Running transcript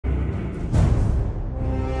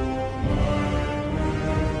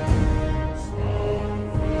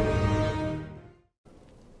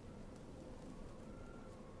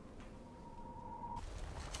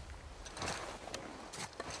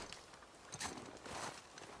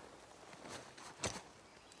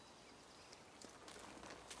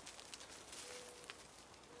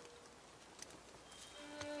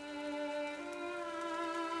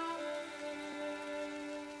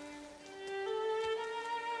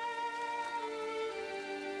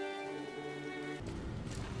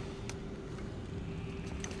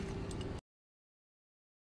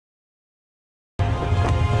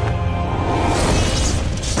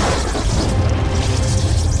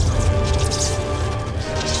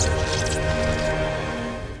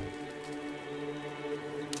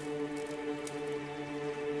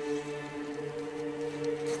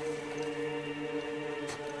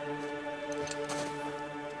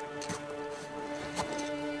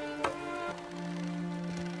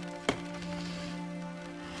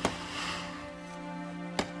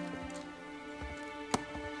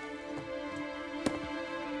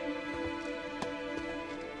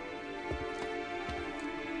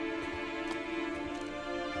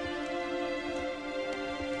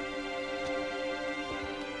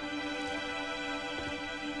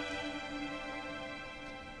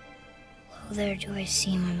Oh, there do I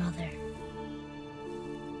see my mother.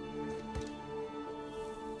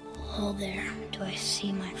 Oh, there do I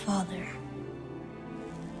see my father.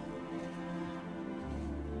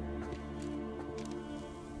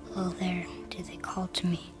 Oh, there do they call to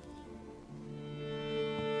me.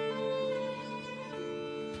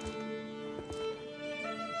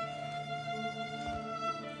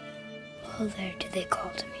 Oh, there do they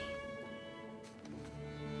call to me.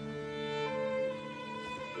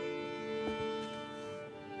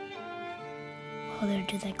 Oh, there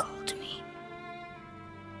do they call to me.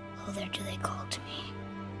 Oh, there do they call to me.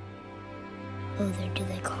 Oh, there do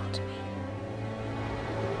they call to me.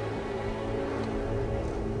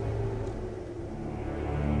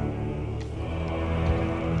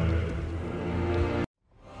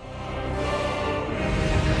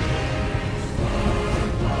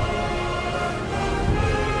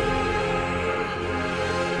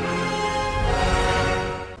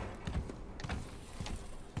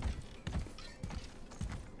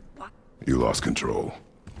 You lost control.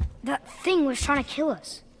 That thing was trying to kill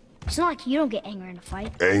us. It's not like you don't get angry in a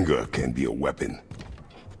fight. Anger can be a weapon.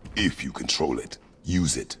 If you control it,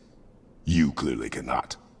 use it. You clearly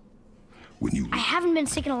cannot. When you... I haven't been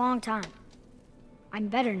sick in a long time. I'm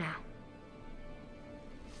better now.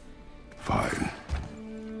 Fine.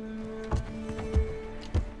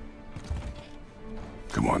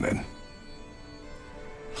 Come on then.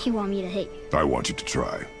 You want me to hit you? I want you to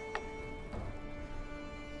try.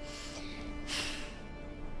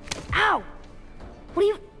 Ow! What are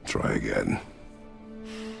you... Try again.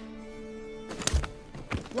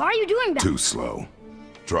 Why are you doing that? Too slow.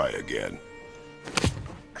 Try again.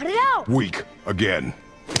 Cut it out! Weak. Again.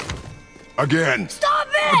 Again! Stop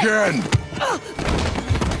it! Again!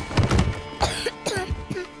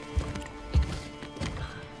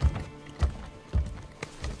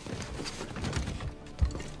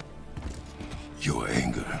 Your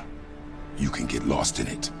anger. You can get lost in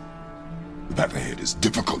it. The path ahead is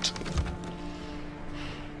difficult.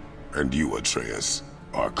 And you, Atreus,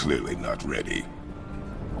 are clearly not ready.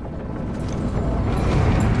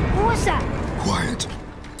 What was that? Quiet.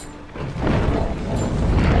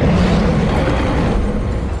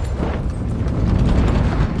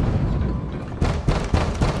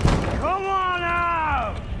 Come on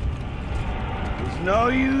out! There's no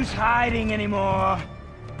use hiding anymore.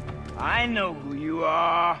 I know who you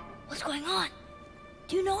are. What's going on?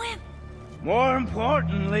 Do you know him? More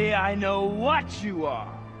importantly, I know what you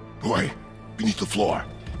are. Boy, beneath the floor.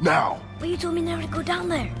 Now! But you told me never to go down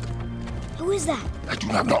there. Who is that? I do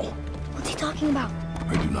not know. What's he talking about?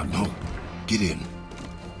 I do not know. Get in.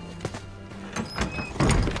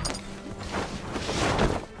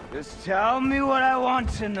 Just tell me what I want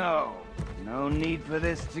to know. No need for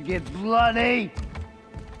this to get bloody.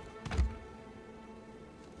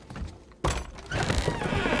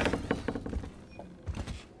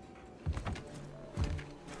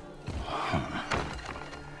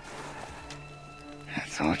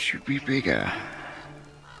 I thought you'd be bigger.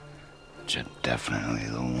 But you're definitely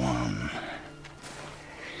the one.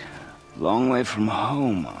 Long way from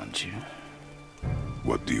home, aren't you?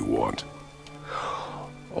 What do you want?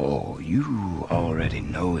 Oh, you already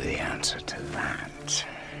know the answer to that.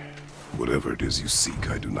 Whatever it is you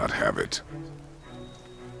seek, I do not have it.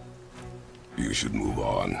 You should move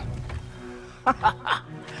on.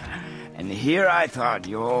 And here I thought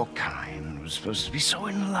your kind was supposed to be so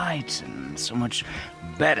enlightened, so much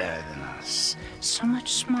better than us, so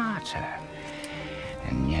much smarter.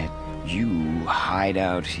 And yet you hide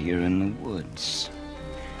out here in the woods,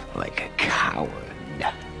 like a coward.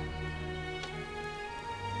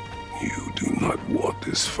 You do not want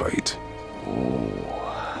this fight.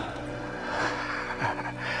 Oh,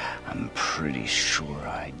 I'm pretty sure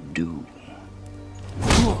I do.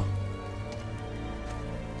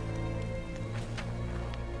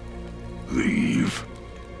 Leave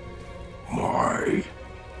my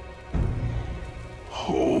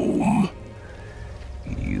home.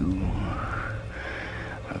 You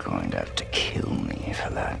are going to have to kill me for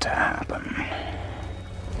that to happen.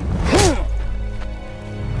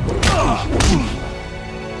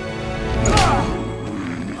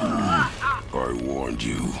 I warned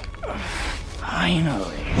you.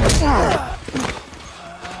 Finally.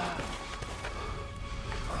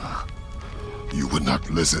 You would not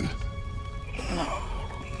listen.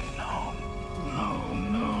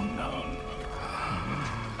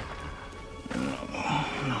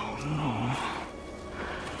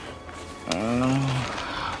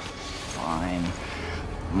 Fine.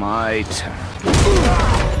 My turn.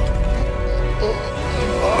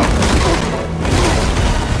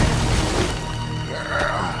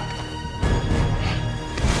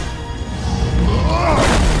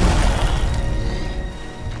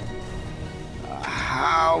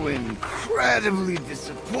 How incredibly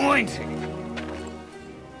disappointing.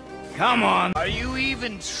 Come on, are you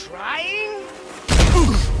even trying?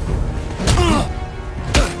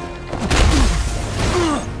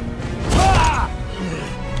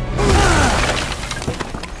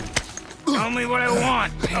 Tell me what I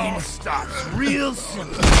want. Pain stops real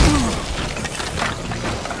simple.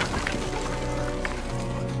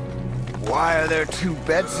 Why are there two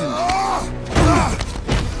beds in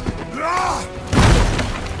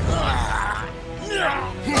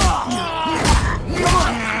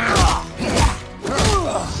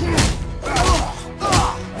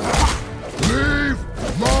Leave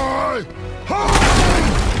my house!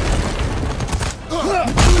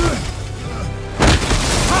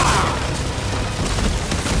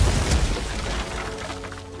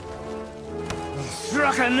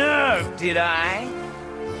 Struck a nerve, did I?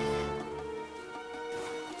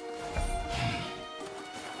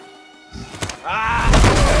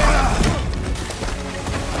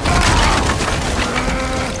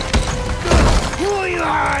 Who are you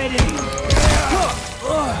hiding?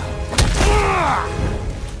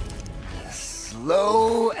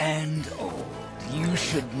 Slow and old. You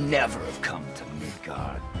should never have come to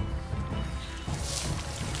Midgard.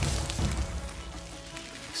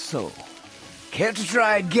 So, care to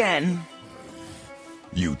try again?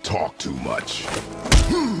 You talk too much.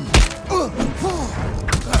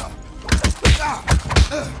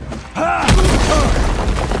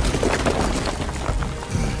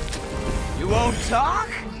 You won't talk?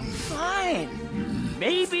 Fine.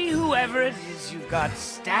 Maybe whoever it is you've got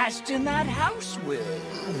stashed in that house will.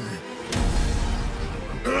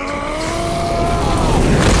 Who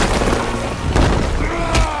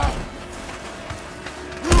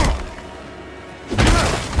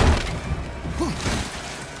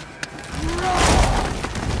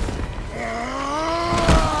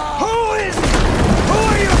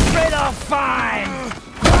are you afraid I'll find?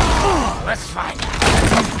 Let's find out.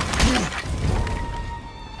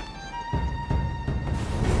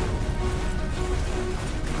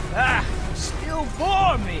 Still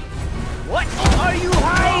bore me. What are you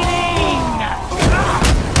hiding?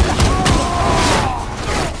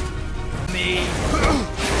 Me.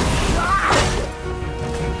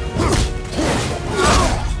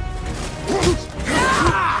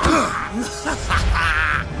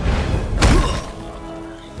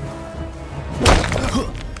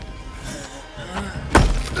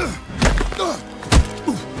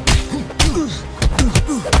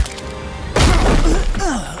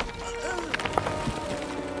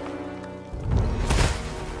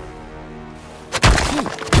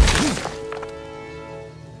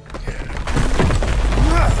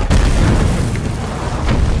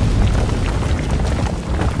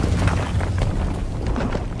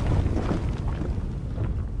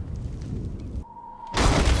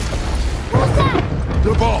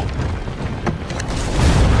 The ball!